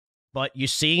But you're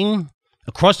seeing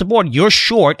across the board, you're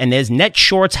short, and there's net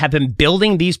shorts have been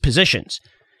building these positions.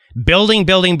 Building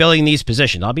these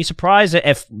positions. I'll be surprised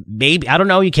if maybe, I don't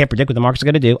know, you can't predict what the market's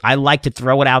going to do. I like to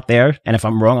throw it out there, and if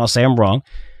I'm wrong, I'll say I'm wrong.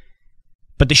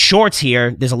 But the shorts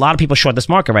here, there's a lot of people short this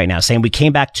market right now saying we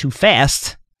came back too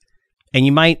fast, and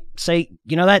you might say,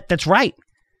 you know, that's right.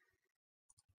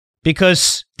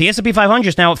 Because the S&P 500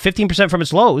 is now at 15% from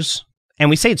its lows, and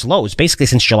we say it's lows basically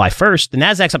since July 1st. The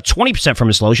Nasdaq's up 20% from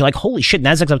its lows. You're like, holy shit,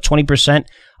 Nasdaq's up 20%.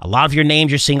 A lot of your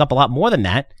names you're seeing up a lot more than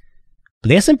that. But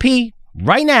the S&P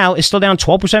right now is still down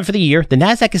 12% for the year. The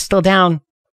Nasdaq is still down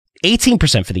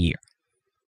 18% for the year.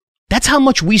 That's how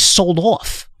much we sold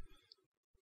off.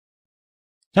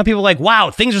 Now people are like,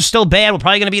 wow, things are still bad. We're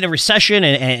probably going to be in a recession,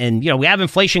 and you know, we have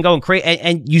inflation going crazy.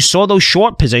 And you saw those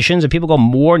short positions, and people go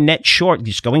more net short,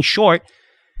 just going short.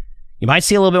 You might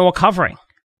see a little bit more covering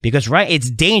because, right, it's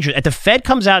dangerous. If the Fed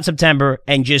comes out in September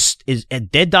and just is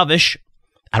dead dovish,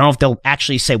 I don't know if they'll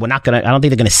actually say we're not going to, I don't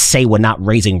think they're going to say we're not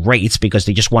raising rates because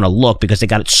they just want to look because they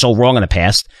got it so wrong in the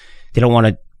past. They don't want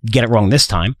to get it wrong this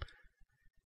time.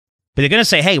 But they're going to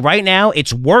say, hey, right now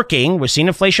it's working. We're seeing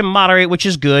inflation moderate, which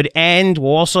is good. And we're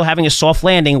also having a soft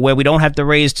landing where we don't have to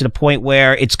raise to the point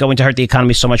where it's going to hurt the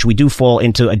economy so much we do fall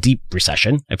into a deep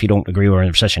recession. If you don't agree, we're in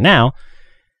a recession now.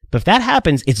 But if that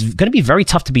happens, it's going to be very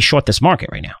tough to be short this market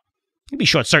right now. You can be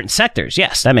short certain sectors.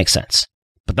 Yes, that makes sense.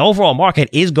 But the overall market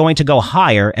is going to go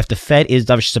higher if the Fed is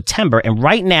dovish in September. And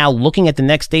right now, looking at the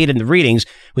next data and the readings,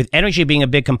 with energy being a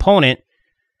big component,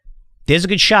 there's a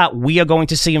good shot we are going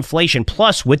to see inflation.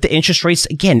 Plus, with the interest rates,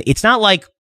 again, it's not like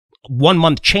 1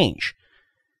 month change,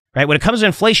 right? When it comes to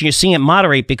inflation, you're seeing it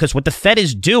moderate because what the Fed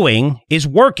is doing is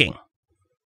working.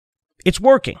 It's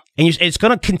working. And it's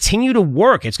going to continue to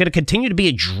work. It's going to continue to be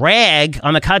a drag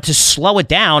on the economy to slow it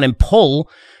down and pull,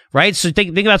 right? So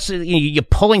think about, you're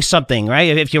pulling something,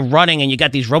 right? If you're running and you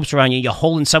got these ropes around you, you're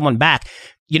holding someone back.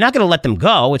 You're not going to let them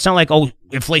go. It's not like, oh,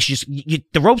 inflation,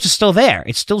 the ropes are still there.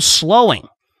 It's still slowing.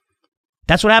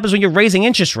 That's what happens when you're raising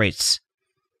interest rates.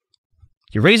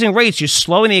 You're raising rates, you're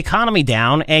slowing the economy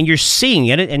down, and you're seeing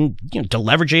it, and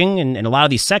deleveraging in a lot of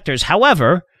these sectors.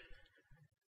 However,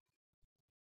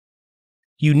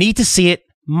 you need to see it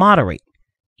moderate.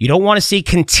 You don't want to see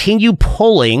continue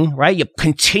pulling, right? You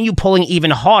continue pulling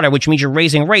even harder, which means you're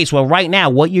raising rates. Well, right now,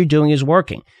 what you're doing is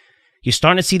working. You're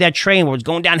starting to see that train where it's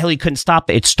going downhill, you couldn't stop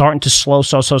it. It's starting to slow,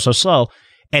 slow.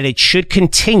 And it should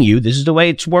continue. This is the way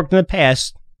it's worked in the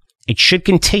past. It should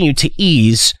continue to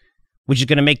ease, which is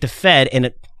going to make the Fed in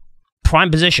a prime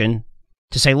position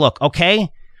to say, look, okay,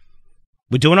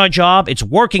 we're doing our job. It's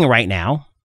working right now.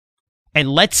 And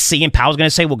let's see. And Powell's going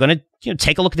to say, we're going to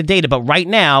take a look at the data. But right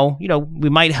now, we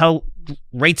might hold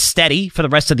rates steady for the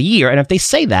rest of the year. And if they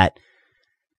say that,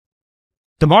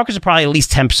 the markets are probably at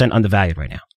least 10% undervalued right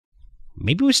now.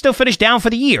 Maybe we still finish down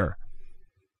for the year.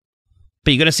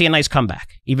 But you're going to see a nice comeback,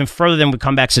 even further than we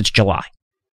come back since July.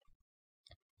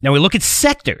 Now we look at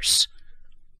sectors,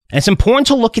 and it's important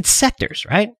to look at sectors,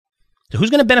 right? So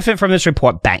who's going to benefit from this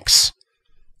report? Banks.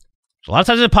 So a lot of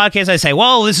times in the podcast, I say,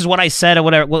 well, this is what I said or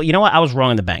whatever. Well, you know what? I was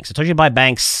wrong in the banks. I told you to buy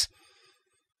banks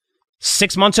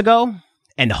 6 months ago,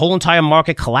 and the whole entire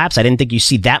market collapsed. I didn't think you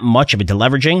see that much of a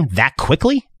deleveraging that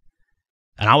quickly,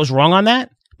 and I was wrong on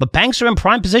that. But banks are in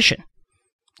prime position.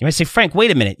 You might say, Frank, wait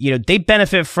a minute. They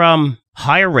benefit from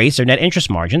higher rates or net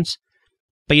interest margins.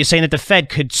 But you're saying that the Fed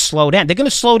could slow down. They're going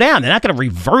to slow down. They're not going to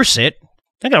reverse it.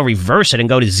 They're going to reverse it and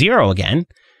go to zero again.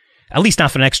 At least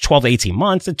not for the next 12 to 18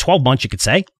 months. 12 months, you could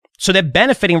say. So they're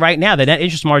benefiting right now. The net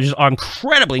interest margins are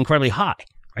incredibly high,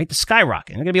 right? They're skyrocketing.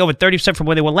 They're going to be over 30% from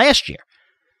where they were last year.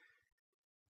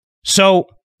 So,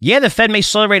 yeah, the Fed may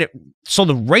slow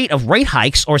the rate of rate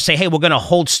hikes or say, hey, we're going to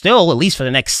hold still at least for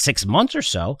the next 6 months or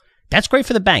so. That's great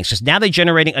for the banks because now they're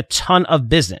generating a ton of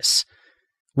business,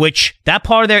 which that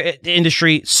part of their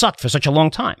industry sucked for such a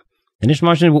long time. The interest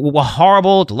margins were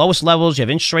horrible at the lowest levels. You have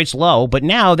interest rates low, but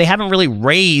now they haven't really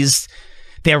raised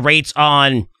their rates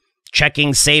on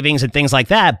checking, savings, and things like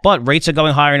that. But rates are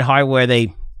going higher and higher where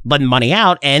they letting money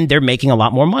out, and they're making a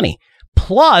lot more money.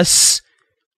 Plus,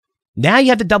 now you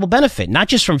have the double benefit, not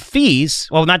just from fees,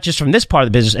 well, not just from this part of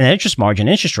the business and interest margin,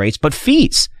 interest rates, but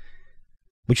fees,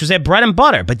 which was their bread and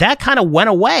butter. But that kind of went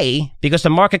away because the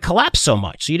market collapsed so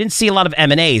much. So you didn't see a lot of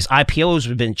M&As. IPOs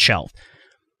have been shelved.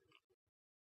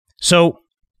 So,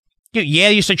 yeah,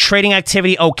 you said trading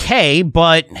activity okay,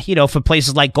 but, for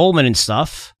places like Goldman and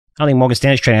stuff, I don't think Morgan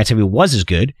Stanley's trading activity was as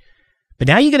good. But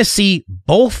now you're going to see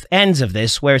both ends of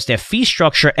this, where it's their fee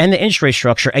structure and the interest rate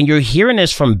structure, and you're hearing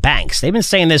this from banks. They've been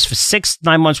saying this for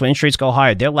 6-9 months when interest rates go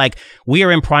higher. They're like, we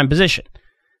are in prime position.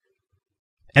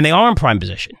 And they are in prime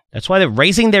position. That's why they're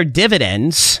raising their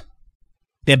dividends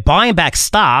They're buying back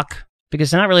stock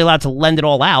because they're not really allowed to lend it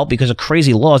all out because of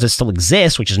crazy laws that still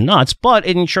exist, which is nuts, but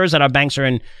it ensures that our banks are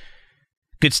in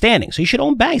good standing. So you should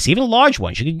own banks, even large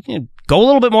ones. You can go a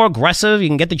little bit more aggressive. You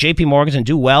can get the JP Morgans and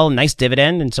do well, nice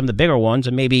dividend, and some of the bigger ones,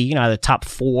 and maybe, the top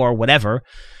 4, whatever,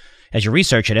 as you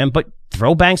research it in, but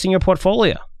throw banks in your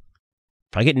portfolio.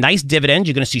 If I get nice dividends,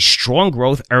 you're going to see strong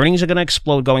growth. Earnings are going to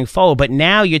explode going forward, but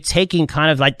now you're taking kind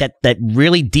of like that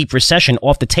really deep recession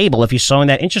off the table if you're sowing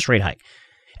that interest rate hike.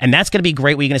 And that's going to be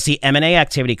great where you're going to see M&A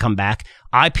activity come back,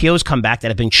 IPOs come back that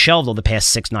have been shelved over the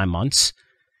past 6-9 months.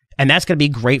 And that's going to be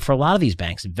great for a lot of these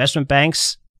banks, investment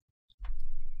banks,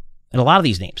 and a lot of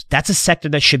these names. That's a sector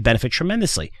that should benefit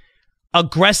tremendously.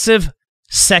 Aggressive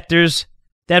sectors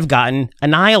that have gotten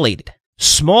annihilated.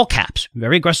 Small caps,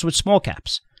 very aggressive with small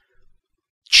caps.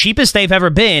 Cheapest they've ever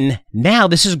been. Now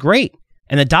this is great.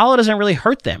 And the dollar doesn't really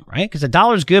hurt them, right? Because the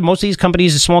dollar is good. Most of these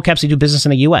companies, the small caps, they do business in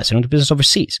the U.S. They don't do business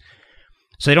overseas.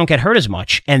 So they don't get hurt as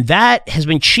much. And that has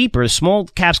been cheaper. Small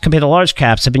caps compared to large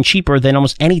caps have been cheaper than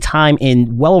almost any time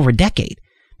in well over a decade.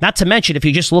 Not to mention, if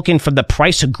you're just looking from the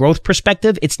price to growth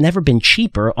perspective, it's never been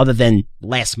cheaper other than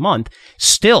last month.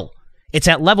 Still, it's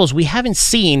at levels we haven't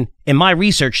seen in my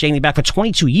research dating back for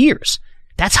 22 years.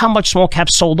 That's how much small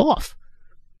caps sold off.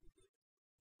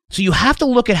 So you have to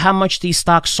look at how much these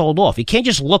stocks sold off. You can't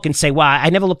just look and say, well, I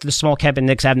never looked at the small cap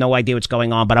index. I have no idea what's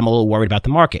going on, but I'm a little worried about the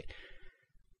market.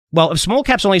 Well, if small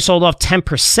caps only sold off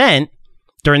 10%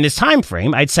 during this time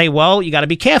frame, I'd say, well, you got to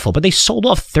be careful. But they sold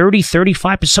off 30,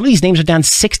 35%. Some of these names are down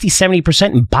 60,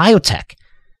 70% in biotech.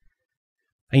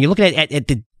 And you're looking at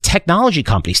the technology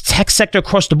companies, tech sector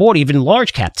across the board, even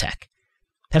large cap tech,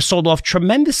 have sold off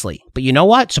tremendously. But you know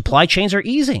what? Supply chains are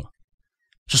easing.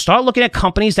 So start looking at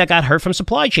companies that got hurt from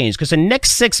supply chains, because the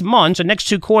next 6 months or next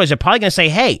 2 quarters, they're probably going to say,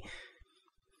 hey,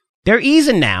 they're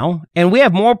easing now, and we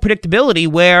have more predictability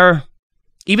where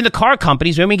even the car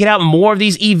companies, when we get out more of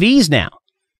these EVs now.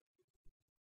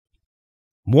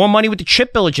 More money with the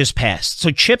chip bill that just passed. So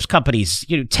chips companies,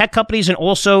 tech companies, and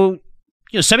also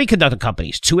semiconductor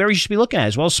companies. 2 areas you should be looking at,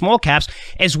 as well as small caps,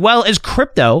 as well as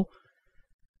crypto,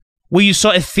 where you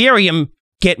saw Ethereum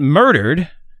get murdered.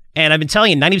 And I've been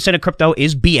telling you, 90% of crypto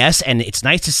is BS, and it's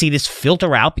nice to see this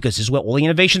filter out because this is where all the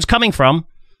innovation's coming from.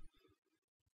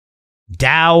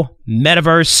 DAO,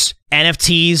 Metaverse,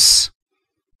 NFTs,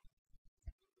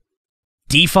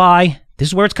 DeFi, this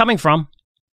is where it's coming from.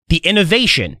 The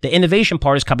innovation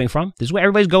part is coming from. This is where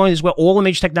everybody's going. This is where all the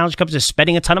major technology companies are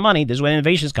spending a ton of money. This is where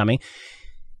innovation is coming.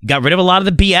 You got rid of a lot of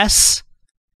the BS,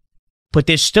 but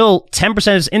there's still 10% of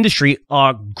this industry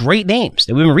are great names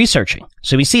that we've been researching.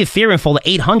 So we see Ethereum fall to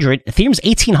 800. Ethereum's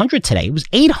 1,800 today. It was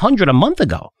 800 a month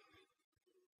ago.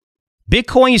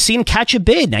 Bitcoin, you've seen catch a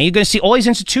bid. Now you're going to see all these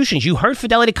institutions. You heard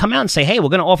Fidelity come out and say, hey, we're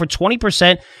going to offer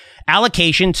 20%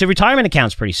 allocation to retirement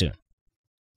accounts pretty soon.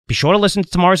 Be sure to listen to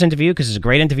tomorrow's interview because it's a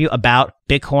great interview about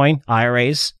Bitcoin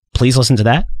IRAs. Please listen to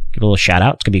that. Give a little shout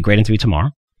out. It's going to be a great interview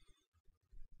tomorrow.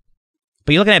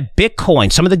 But you're looking at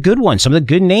Bitcoin, some of the good ones, some of the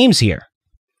good names here.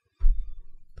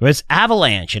 There's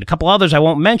Avalanche and a couple others I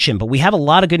won't mention, but we have a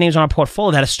lot of good names on our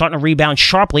portfolio that are starting to rebound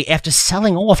sharply after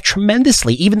selling off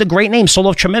tremendously. Even the great names sold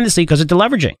off tremendously because of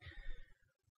deleveraging.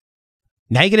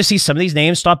 Now you're going to see some of these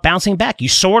names start bouncing back. You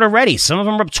saw it already. Some of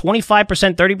them are up 25%,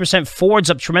 30%. Ford's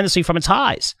up tremendously from its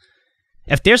highs.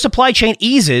 If their supply chain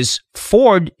eases,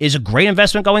 Ford is a great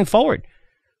investment going forward.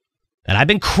 And I've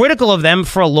been critical of them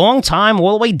for a long time,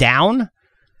 all the way down,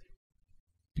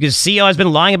 because the CEO has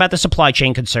been lying about the supply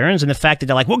chain concerns and the fact that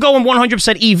they're like, we're going 100%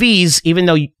 EVs, even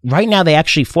though right now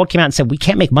Ford came out and said, we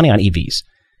can't make money on EVs.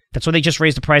 That's why they just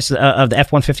raised the price of the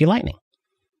F-150 Lightning.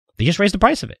 They just raised the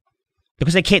price of it.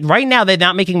 Because they can't, right now, they're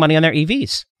not making money on their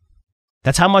EVs.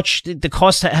 That's how much the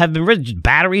costs have been risen,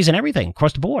 batteries and everything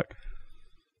across the board.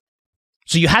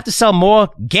 So you have to sell more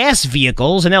gas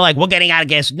vehicles, and they're like, we're getting out of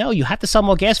gas. No, you have to sell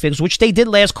more gas vehicles, which they did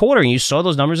last quarter, and you saw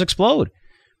those numbers explode.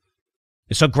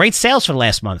 And so great sales for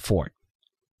last month, Ford.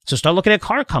 So start looking at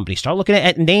car companies. Start looking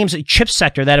at names, chip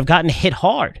sector that have gotten hit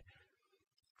hard.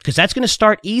 Because that's going to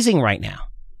start easing right now.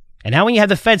 And now when you have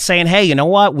the Fed saying, hey, you know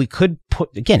what? We could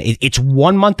put, again, it's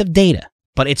 1 month of data,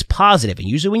 but it's positive. And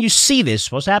usually when you see this, it's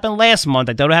supposed to happen last month.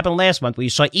 I thought it happened last month where you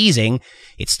saw easing.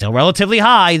 It's still relatively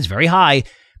high. It's very high.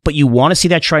 But you want to see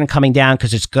that trend coming down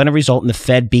because it's going to result in the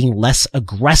Fed being less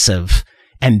aggressive.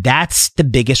 And that's the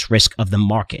biggest risk of the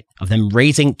market, of them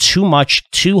raising too much,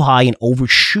 too high, and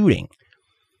overshooting.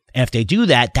 And if they do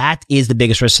that, that is the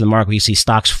biggest risk of the market where you see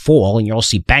stocks fall and you'll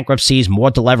see bankruptcies,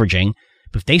 more deleveraging.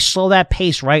 But if they slow that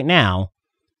pace right now,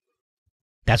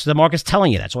 that's what the market's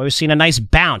telling you. That's why we've seen a nice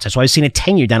bounce. That's why we've seen a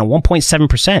 10-year down to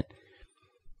 1.7%.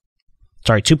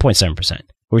 Sorry, 2.7%.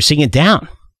 We're seeing it down.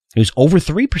 It was over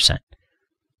 3%.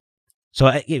 So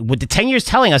what the 10 years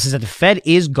telling us is that the Fed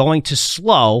is going to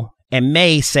slow and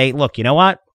may say, look, you know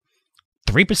what?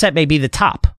 3% may be the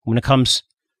top when it comes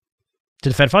to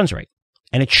the Fed funds rate.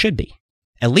 And it should be.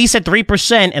 At least at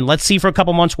 3%, and let's see for a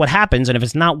couple months what happens. And if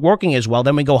it's not working as well,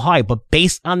 then we go high. But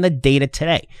based on the data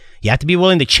today, you have to be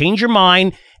willing to change your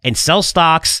mind and sell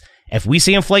stocks. If we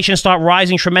see inflation start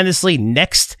rising tremendously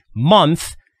next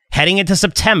month, heading into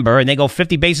September, and they go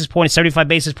 50 basis points, 75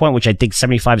 basis point, which I think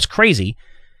 75 is crazy,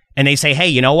 and they say, hey,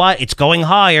 you know what? It's going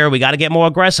higher. We got to get more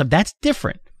aggressive. That's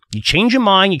different. You change your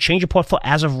mind. You change your portfolio.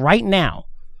 As of right now,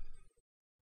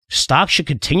 stocks should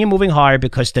continue moving higher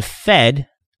because the Fed,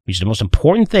 which is the most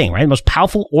important thing, right? The most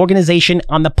powerful organization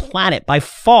on the planet by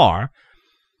far,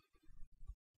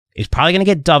 is probably going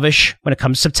to get dovish when it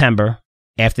comes to September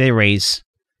after they raise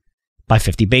by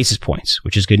 50 basis points,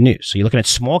 which is good news. So you're looking at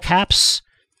small caps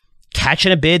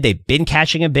catching a bid. They've been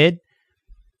catching a bid.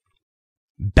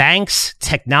 Banks,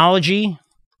 technology,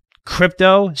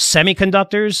 crypto,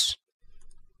 semiconductors.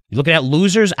 You're looking at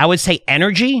losers. I would say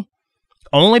energy,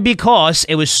 only because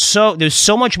there's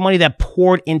so much money that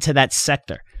poured into that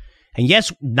sector. And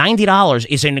yes, $90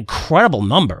 is an incredible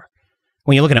number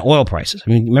when you're looking at oil prices. I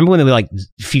mean, remember when they were like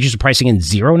futures are pricing in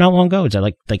zero not long ago? Is that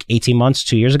like 18 months,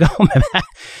 2 years ago?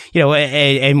 You know,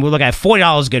 and we're looking at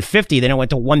 $40 good 50, then it went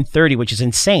to 130, which is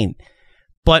insane.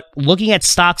 But looking at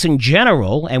stocks in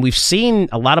general, and we've seen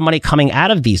a lot of money coming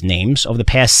out of these names over the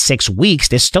past 6 weeks,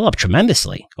 they're still up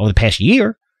tremendously over the past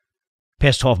year,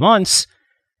 past 12 months.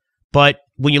 But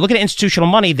when you look at institutional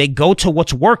money, they go to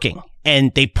what's working,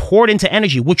 and they poured into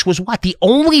energy, which was what? The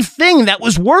only thing that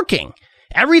was working.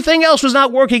 Everything else was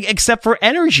not working except for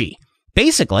energy,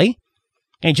 basically.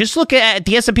 And just look at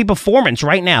the S&P performance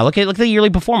right now. Look at the yearly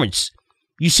performance.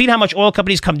 You've seen how much oil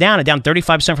companies come down and down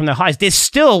 35% from their highs. There's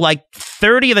still like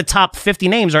 30 of the top 50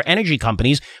 names are energy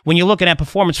companies when you're looking at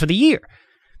performance for the year.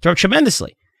 They're up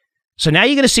tremendously. So now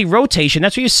you're going to see rotation.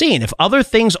 That's what you're seeing. If other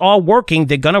things are working,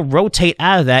 they're going to rotate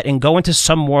out of that and go into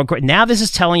some more. Now this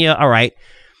is telling you, all right,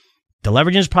 the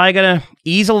leveraging is probably going to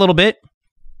ease a little bit.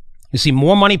 You see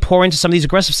more money pour into some of these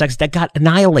aggressive sectors that got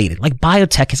annihilated. Like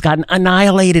biotech has gotten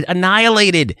annihilated.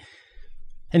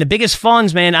 And the biggest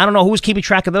funds, man, I don't know who was keeping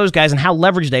track of those guys and how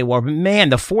leveraged they were. But man,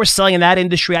 the forced selling in that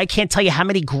industry, I can't tell you how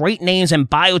many great names in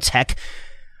biotech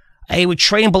they were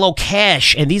trading below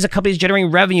cash. And these are companies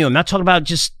generating revenue. I'm not talking about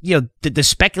just, you know, the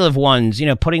speculative ones, you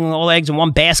know, putting all eggs in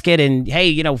one basket. And hey,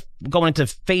 you know, going into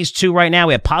phase 2 right now.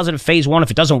 We have positive phase 1.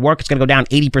 If it doesn't work, it's going to go down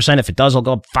 80%. If it does, it'll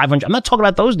go up 500. I'm not talking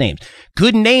about those names.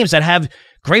 Good names that have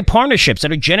great partnerships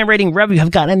that are generating revenue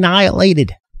have gotten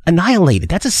annihilated.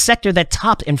 That's a sector that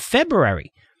topped in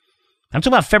February. I'm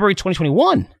talking about February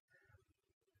 2021.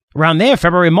 Around there,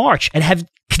 February, March, and have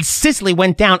consistently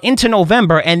went down into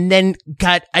November and then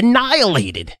got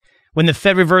annihilated when the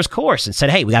Fed reversed course and said,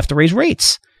 hey, we have to raise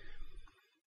rates.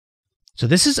 So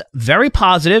this is very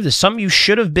positive. This is something you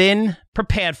should have been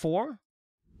prepared for.